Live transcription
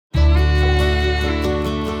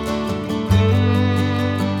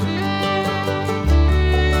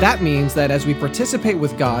That means that as we participate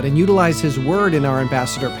with God and utilize His Word in our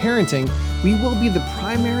ambassador parenting, we will be the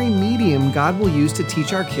primary medium God will use to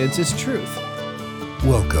teach our kids His truth.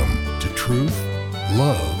 Welcome to Truth,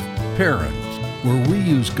 Love, Parent, where we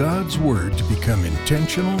use God's Word to become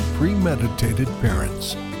intentional, premeditated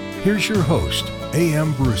parents. Here's your host,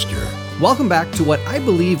 A.M. Brewster. Welcome back to what I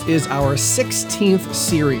believe is our 16th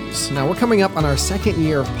series. Now, we're coming up on our second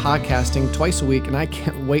year of podcasting twice a week, and I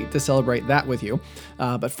can't wait to celebrate that with you.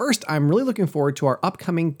 But first, I'm really looking forward to our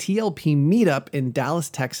upcoming TLP meetup in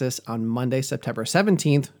Dallas, Texas on Monday, September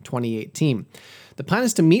 17th, 2018. The plan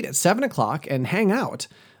is to meet at 7 o'clock and hang out.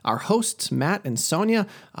 Our hosts, Matt and Sonia,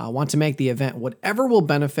 want to make the event whatever will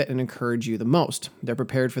benefit and encourage you the most. They're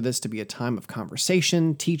prepared for this to be a time of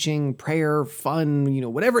conversation, teaching, prayer, fun,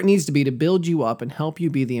 whatever it needs to be to build you up and help you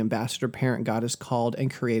be the ambassador parent God has called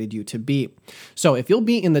and created you to be. So if you'll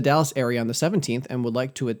be in the Dallas area on the 17th and would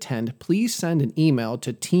like to attend, please send an email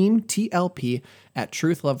to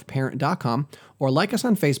teamtlp@truthloveparent.com or like us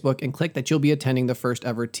on Facebook and click that you'll be attending the first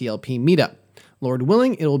ever TLP meetup. Lord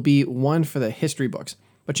willing, it will be one for the history books.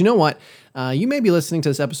 But you know what? You may be listening to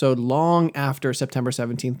this episode long after September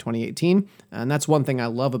 17th, 2018, and that's one thing I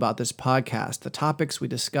love about this podcast. The topics we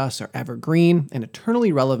discuss are evergreen and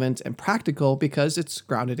eternally relevant and practical because it's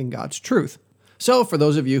grounded in God's truth. So for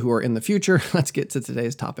those of you who are in the future, let's get to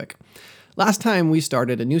today's topic. Last time we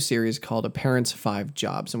started a new series called A Parent's 5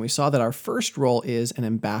 Jobs, and we saw that our first role is an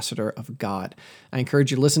ambassador of God. I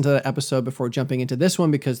encourage you to listen to that episode before jumping into this one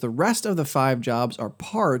because the rest of the 5 jobs are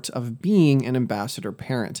part of being an ambassador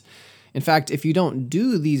parent. In fact, if you don't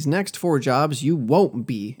do these next 4 jobs, you won't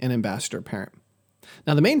be an ambassador parent.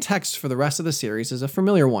 Now, the main text for the rest of the series is a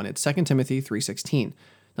familiar one. It's 2 Timothy 3:16.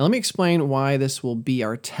 Now, let me explain why this will be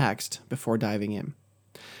our text before diving in.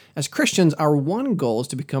 As Christians, our one goal is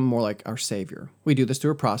to become more like our Savior. We do this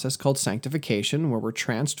through a process called sanctification, where we're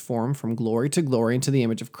transformed from glory to glory into the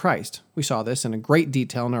image of Christ. We saw this in a great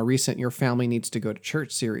detail in our recent Your Family Needs to Go to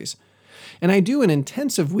Church series. And I do an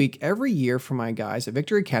intensive week every year for my guys at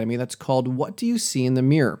Victory Academy that's called What Do You See in the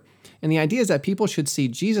Mirror? And the idea is that people should see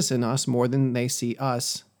Jesus in us more than they see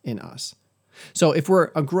us in us. So if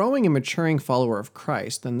we're a growing and maturing follower of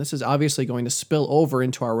Christ, then this is obviously going to spill over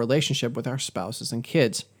into our relationship with our spouses and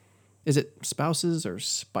kids. Is it spouses or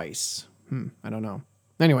spice? I don't know.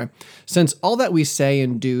 Anyway, since all that we say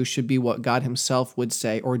and do should be what God Himself would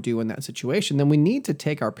say or do in that situation, then we need to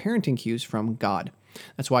take our parenting cues from God.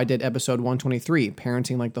 That's why I did episode 123,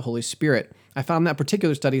 Parenting Like the Holy Spirit. I found that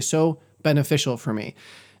particular study so beneficial for me.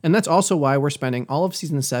 And that's also why we're spending all of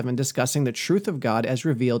season 7 discussing the truth of God as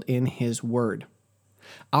revealed in His Word.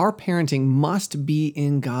 Our parenting must be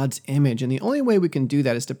in God's image, and the only way we can do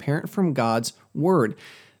that is to parent from God's Word.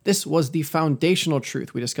 This was the foundational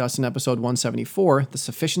truth we discussed in episode 174, the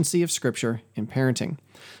sufficiency of Scripture in parenting.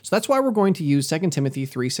 So that's why we're going to use 2 Timothy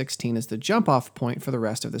 3:16 as the jump-off point for the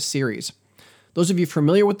rest of the series. Those of you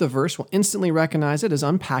familiar with the verse will instantly recognize it as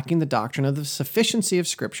unpacking the doctrine of the sufficiency of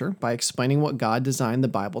Scripture by explaining what God designed the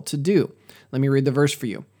Bible to do. Let me read the verse for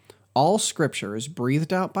you. All Scripture is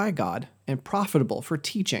breathed out by God and profitable for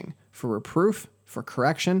teaching, for reproof, for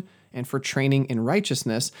correction, and for training in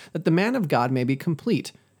righteousness, that the man of God may be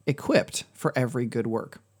complete, equipped for every good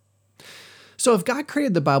work. So if God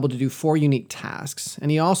created the Bible to do 4 unique tasks, and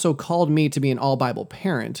He also called me to be an all-Bible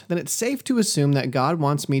parent, then it's safe to assume that God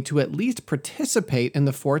wants me to at least participate in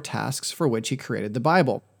the 4 tasks for which He created the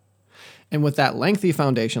Bible. And with that lengthy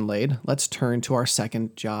foundation laid, let's turn to our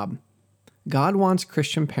second job. God wants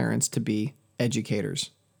Christian parents to be educators.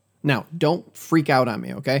 Now, don't freak out on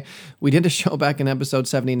me, okay? We did a show back in episode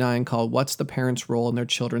 79 called What's the Parent's Role in Their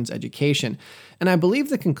Children's Education? And I believe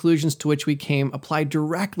the conclusions to which we came apply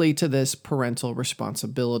directly to this parental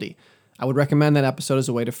responsibility. I would recommend that episode as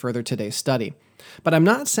a way to further today's study. But I'm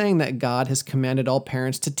not saying that God has commanded all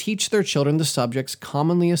parents to teach their children the subjects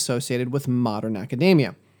commonly associated with modern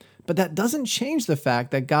academia. But that doesn't change the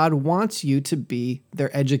fact that God wants you to be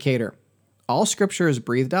their educator. All Scripture is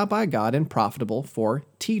breathed out by God and profitable for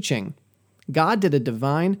teaching. God did a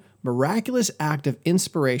divine, miraculous act of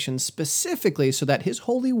inspiration specifically so that His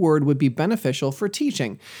holy word would be beneficial for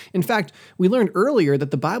teaching. In fact, we learned earlier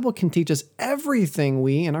that the Bible can teach us everything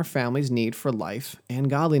we and our families need for life and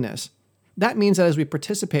godliness. That means that as we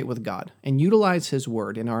participate with God and utilize His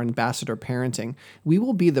word in our ambassador parenting, we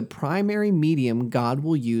will be the primary medium God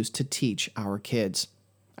will use to teach our kids.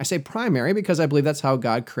 I say primary because I believe that's how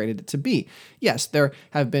God created it to be. Yes, there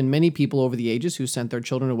have been many people over the ages who sent their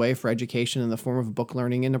children away for education in the form of book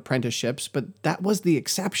learning and apprenticeships, but that was the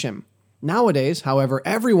exception. Nowadays, however,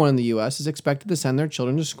 everyone in the U.S. is expected to send their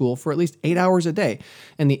children to school for at least 8 hours a day,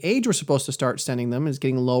 and the age we're supposed to start sending them is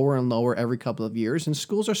getting lower and lower every couple of years, and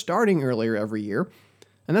schools are starting earlier every year.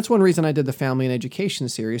 And that's one reason I did the Family and Education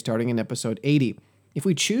series starting in episode 80. If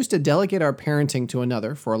we choose to delegate our parenting to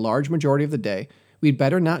another for a large majority of the day, we'd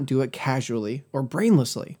better not do it casually or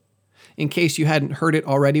brainlessly. In case you hadn't heard it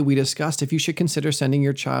already, we discussed if you should consider sending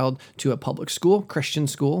your child to a public school, Christian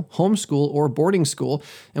school, homeschool, or boarding school,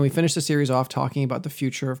 and we finished the series off talking about the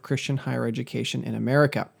future of Christian higher education in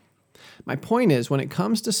America. My point is, when it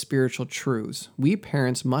comes to spiritual truths, we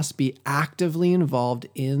parents must be actively involved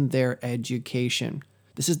in their education.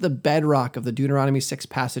 This is the bedrock of the Deuteronomy 6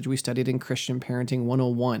 passage we studied in Christian Parenting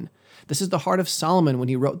 101. This is the heart of Solomon when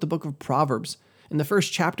he wrote the book of Proverbs. In the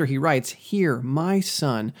first chapter, he writes, "Hear, my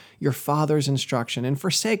son, your father's instruction, and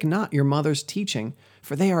forsake not your mother's teaching,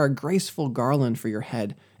 for they are a graceful garland for your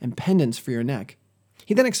head and pendants for your neck."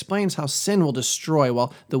 He then explains how sin will destroy,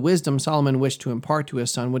 while the wisdom Solomon wished to impart to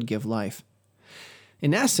his son would give life.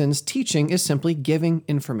 In essence, teaching is simply giving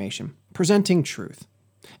information, presenting truth.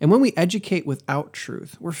 And when we educate without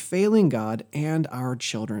truth, we're failing God and our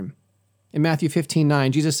children. In Matthew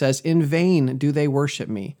 15:9, Jesus says, "In vain do they worship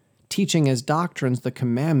me, teaching as doctrines the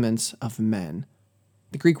commandments of men."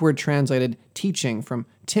 The Greek word translated teaching from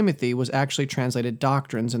Timothy was actually translated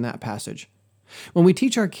doctrines in that passage. When we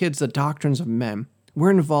teach our kids the doctrines of men,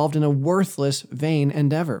 we're involved in a worthless, vain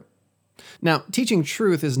endeavor. Now, teaching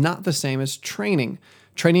truth is not the same as training.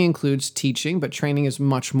 Training includes teaching, but training is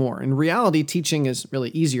much more. In reality, teaching is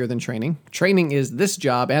really easier than training. Training is this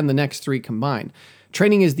job and the next three combined.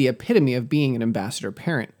 Training is the epitome of being an ambassador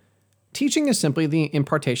parent. Teaching is simply the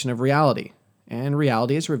impartation of reality, and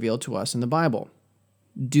reality is revealed to us in the Bible.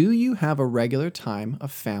 Do you have a regular time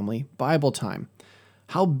of family Bible time?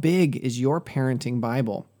 How big is your parenting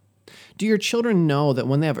Bible? Do your children know that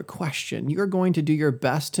when they have a question, you're going to do your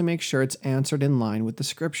best to make sure it's answered in line with the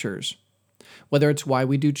Scriptures? Whether it's why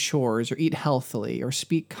we do chores, or eat healthily, or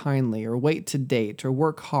speak kindly, or wait to date, or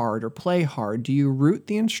work hard, or play hard, do you root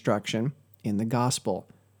the instruction in the gospel?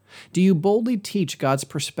 Do you boldly teach God's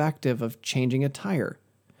perspective of changing a tire?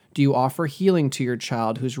 Do you offer healing to your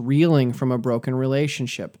child who's reeling from a broken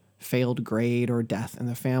relationship, failed grade, or death in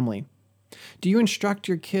the family? Do you instruct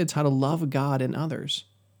your kids how to love God and others?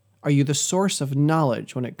 Are you the source of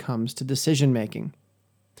knowledge when it comes to decision making?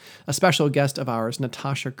 A special guest of ours,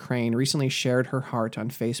 Natasha Crane, recently shared her heart on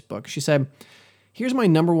Facebook. She said, "Here's my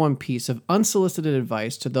number one piece of unsolicited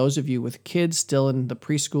advice to those of you with kids still in the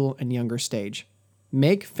preschool and younger stage.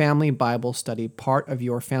 Make family Bible study part of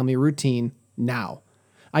your family routine now.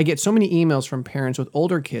 I get so many emails from parents with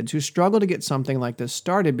older kids who struggle to get something like this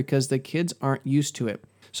started because the kids aren't used to it.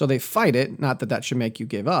 So they fight it, not that that should make you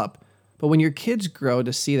give up. But when your kids grow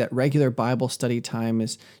to see that regular Bible study time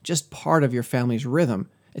is just part of your family's rhythm,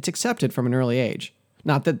 it's accepted from an early age.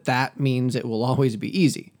 Not that that means it will always be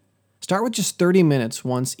easy. Start with just 30 minutes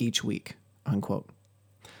once each week," unquote.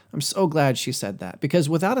 I'm so glad she said that, because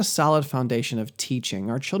without a solid foundation of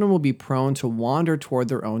teaching, our children will be prone to wander toward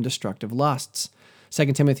their own destructive lusts.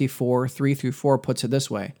 2 Timothy 4:3-4 puts it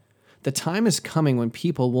this way: "The time is coming when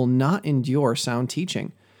people will not endure sound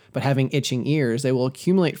teaching, but having itching ears, they will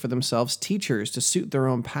accumulate for themselves teachers to suit their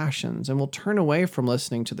own passions and will turn away from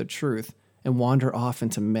listening to the truth and wander off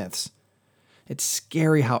into myths." It's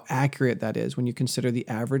scary how accurate that is when you consider the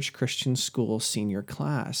average Christian school senior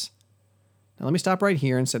class. Now, let me stop right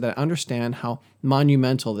here and say that I understand how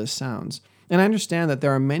monumental this sounds. And I understand that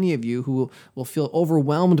there are many of you who will feel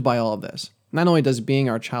overwhelmed by all of this. Not only does being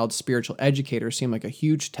our child's spiritual educator seem like a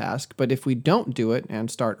huge task, but if we don't do it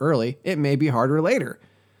and start early, it may be harder later.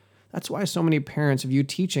 That's why so many parents view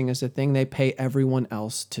teaching as the thing they pay everyone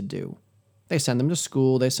else to do. They send them to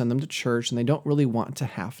school, they send them to church, and they don't really want to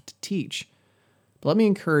have to teach. But let me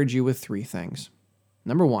encourage you with 3 things.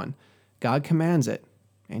 Number 1, God commands it,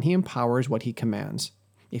 and He empowers what He commands.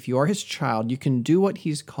 If you are His child, you can do what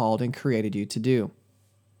He's called and created you to do.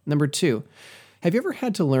 Number 2, have you ever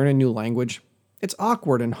had to learn a new language? It's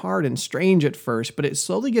awkward and hard and strange at first, but it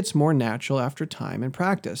slowly gets more natural after time and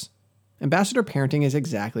practice. Ambassador parenting is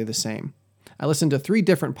exactly the same. I listened to 3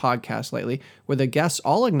 different podcasts lately where the guests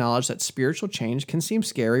all acknowledge that spiritual change can seem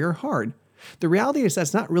scary or hard. The reality is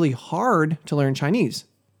that's not really hard to learn Chinese.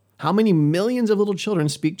 How many millions of little children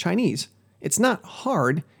speak Chinese? It's not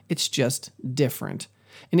hard, it's just different.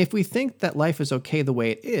 And if we think that life is okay the way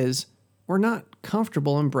it is, we're not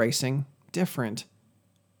comfortable embracing different.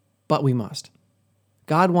 But we must.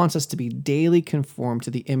 God wants us to be daily conformed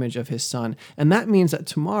to the image of His Son, and that means that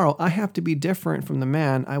tomorrow I have to be different from the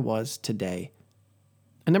man I was today.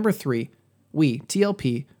 And number 3, we,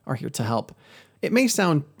 TLP, are here to help. It may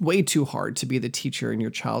sound way too hard to be the teacher in your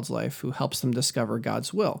child's life who helps them discover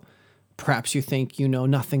God's will. Perhaps you think you know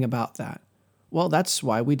nothing about that. Well, that's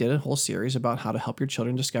why we did a whole series about how to help your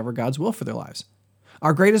children discover God's will for their lives.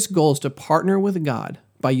 Our greatest goal is to partner with God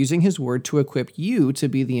by using His Word to equip you to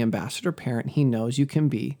be the ambassador parent He knows you can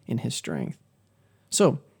be in His strength.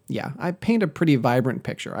 So, yeah, I paint a pretty vibrant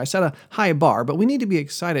picture. I set a high bar, but we need to be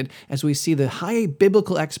excited as we see the high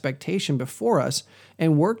biblical expectation before us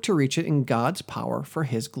and work to reach it in God's power for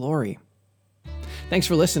His glory. Thanks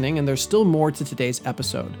for listening, and there's still more to today's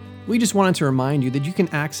episode. We just wanted to remind you that you can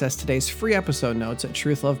access today's free episode notes at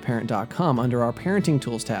truthloveparent.com under our Parenting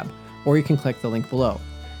Tools tab, or you can click the link below.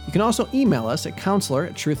 You can also email us at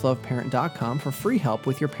counselor@truthloveparent.com for free help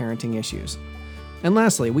with your parenting issues. And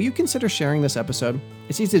lastly, will you consider sharing this episode?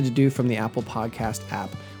 It's easy to do from the Apple Podcast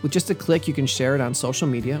app. With just a click, you can share it on social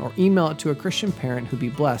media or email it to a Christian parent who'd be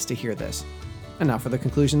blessed to hear this. And now for the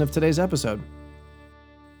conclusion of today's episode.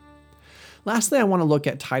 Lastly, I want to look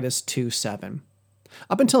at Titus 2:7.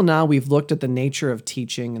 Up until now, we've looked at the nature of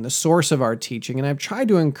teaching and the source of our teaching, and I've tried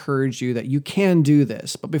to encourage you that you can do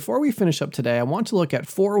this. But before we finish up today, I want to look at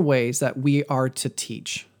 4 ways that we are to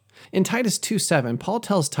teach. In Titus 2:7, Paul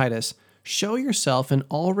tells Titus, "Show yourself in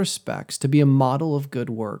all respects to be a model of good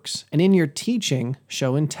works, and in your teaching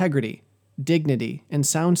show integrity, dignity, and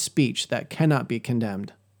sound speech that cannot be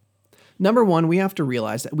condemned." Number 1, we have to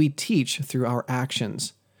realize that we teach through our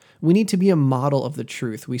actions. We need to be a model of the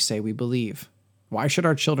truth we say we believe. Why should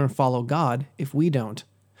our children follow God if we don't?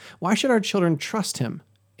 Why should our children trust Him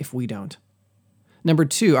if we don't? Number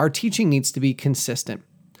 2, our teaching needs to be consistent.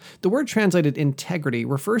 The word translated integrity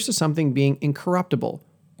refers to something being incorruptible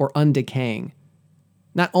or undecaying.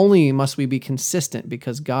 Not only must we be consistent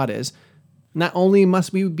because God is, not only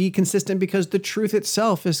must we be consistent because the truth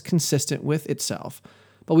itself is consistent with itself,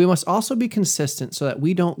 but we must also be consistent so that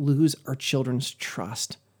we don't lose our children's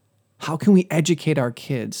trust. How can we educate our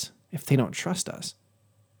kids if they don't trust us?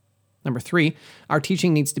 Number 3, our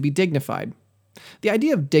teaching needs to be dignified. The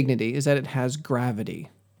idea of dignity is that it has gravity.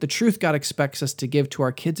 The truth God expects us to give to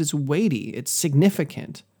our kids is weighty, it's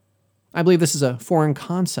significant. I believe this is a foreign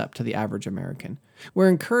concept to the average American. We're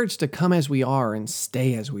encouraged to come as we are and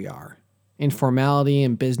stay as we are. Informality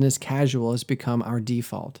and business casual has become our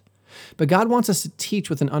default. But God wants us to teach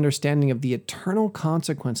with an understanding of the eternal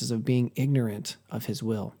consequences of being ignorant of His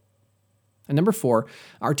will. And number 4,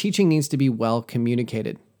 our teaching needs to be well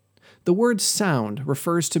communicated. The word sound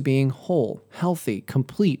refers to being whole, healthy,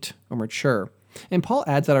 complete, or mature. And Paul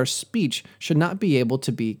adds that our speech should not be able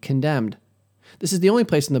to be condemned. This is the only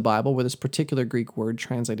place in the Bible where this particular Greek word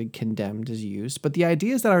translated condemned is used, but the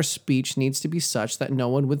idea is that our speech needs to be such that no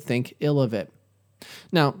one would think ill of it.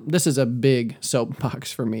 Now, this is a big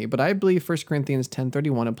soapbox for me, but I believe 1 Corinthians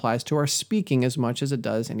 10:31 applies to our speaking as much as it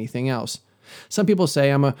does anything else. Some people say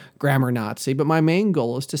I'm a grammar Nazi, but my main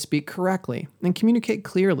goal is to speak correctly and communicate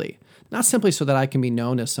clearly, not simply so that I can be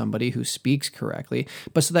known as somebody who speaks correctly,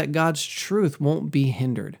 but so that God's truth won't be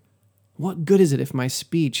hindered. What good is it if my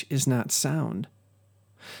speech is not sound?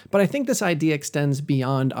 But I think this idea extends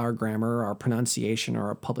beyond our grammar, our pronunciation, or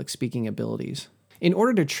our public speaking abilities. In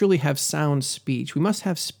order to truly have sound speech, we must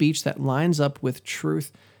have speech that lines up with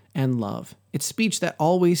truth and love. It's speech that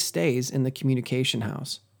always stays in the communication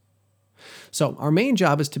house. So our main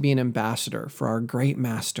job is to be an ambassador for our great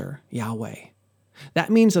master, Yahweh.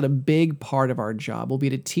 That means that a big part of our job will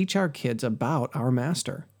be to teach our kids about our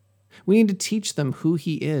master. We need to teach them who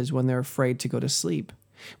He is when they're afraid to go to sleep.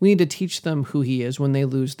 We need to teach them who He is when they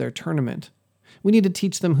lose their tournament. We need to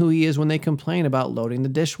teach them who He is when they complain about loading the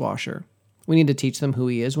dishwasher. We need to teach them who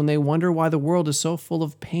He is when they wonder why the world is so full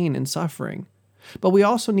of pain and suffering. But we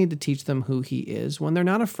also need to teach them who He is when they're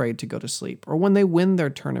not afraid to go to sleep, or when they win their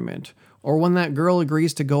tournament, or when that girl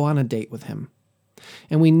agrees to go on a date with him.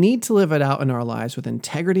 And we need to live it out in our lives with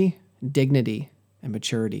integrity, dignity, and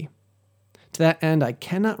maturity. To that end, I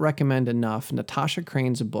cannot recommend enough Natasha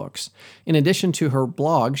Crane's books. In addition to her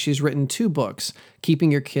blog, she's written 2 books,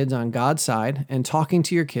 Keeping Your Kids on God's Side and Talking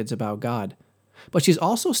to Your Kids About God. But she's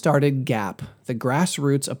also started GAP, the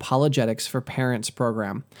Grassroots Apologetics for Parents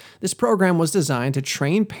program. This program was designed to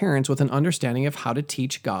train parents with an understanding of how to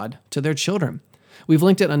teach God to their children. We've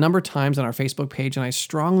linked it a number of times on our Facebook page, and I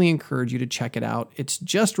strongly encourage you to check it out. It's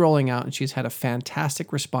just rolling out, and she's had a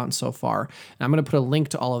fantastic response so far. And I'm going to put a link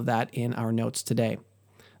to all of that in our notes today.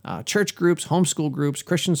 Church groups, homeschool groups,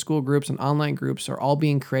 Christian school groups, and online groups are all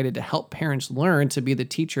being created to help parents learn to be the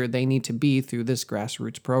teacher they need to be through this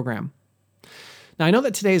grassroots program. Now, I know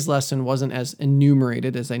that today's lesson wasn't as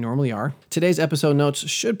enumerated as they normally are. Today's episode notes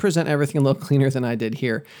should present everything a little cleaner than I did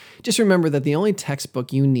here. Just remember that the only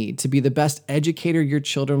textbook you need to be the best educator your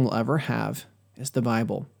children will ever have is the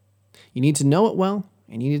Bible. You need to know it well,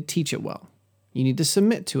 and you need to teach it well. You need to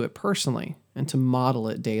submit to it personally and to model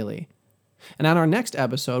it daily. And on our next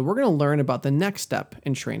episode, we're going to learn about the next step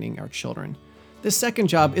in training our children. This second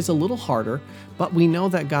job is a little harder, but we know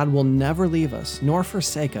that God will never leave us nor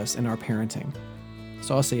forsake us in our parenting.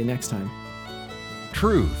 So I'll see you next time.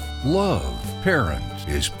 Truth, Love, Parent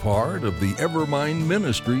is part of the Evermind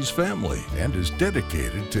Ministries family and is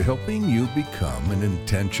dedicated to helping you become an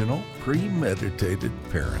intentional, premeditated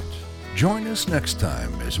parent. Join us next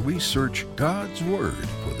time as we search God's Word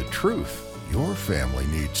for the truth your family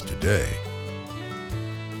needs today.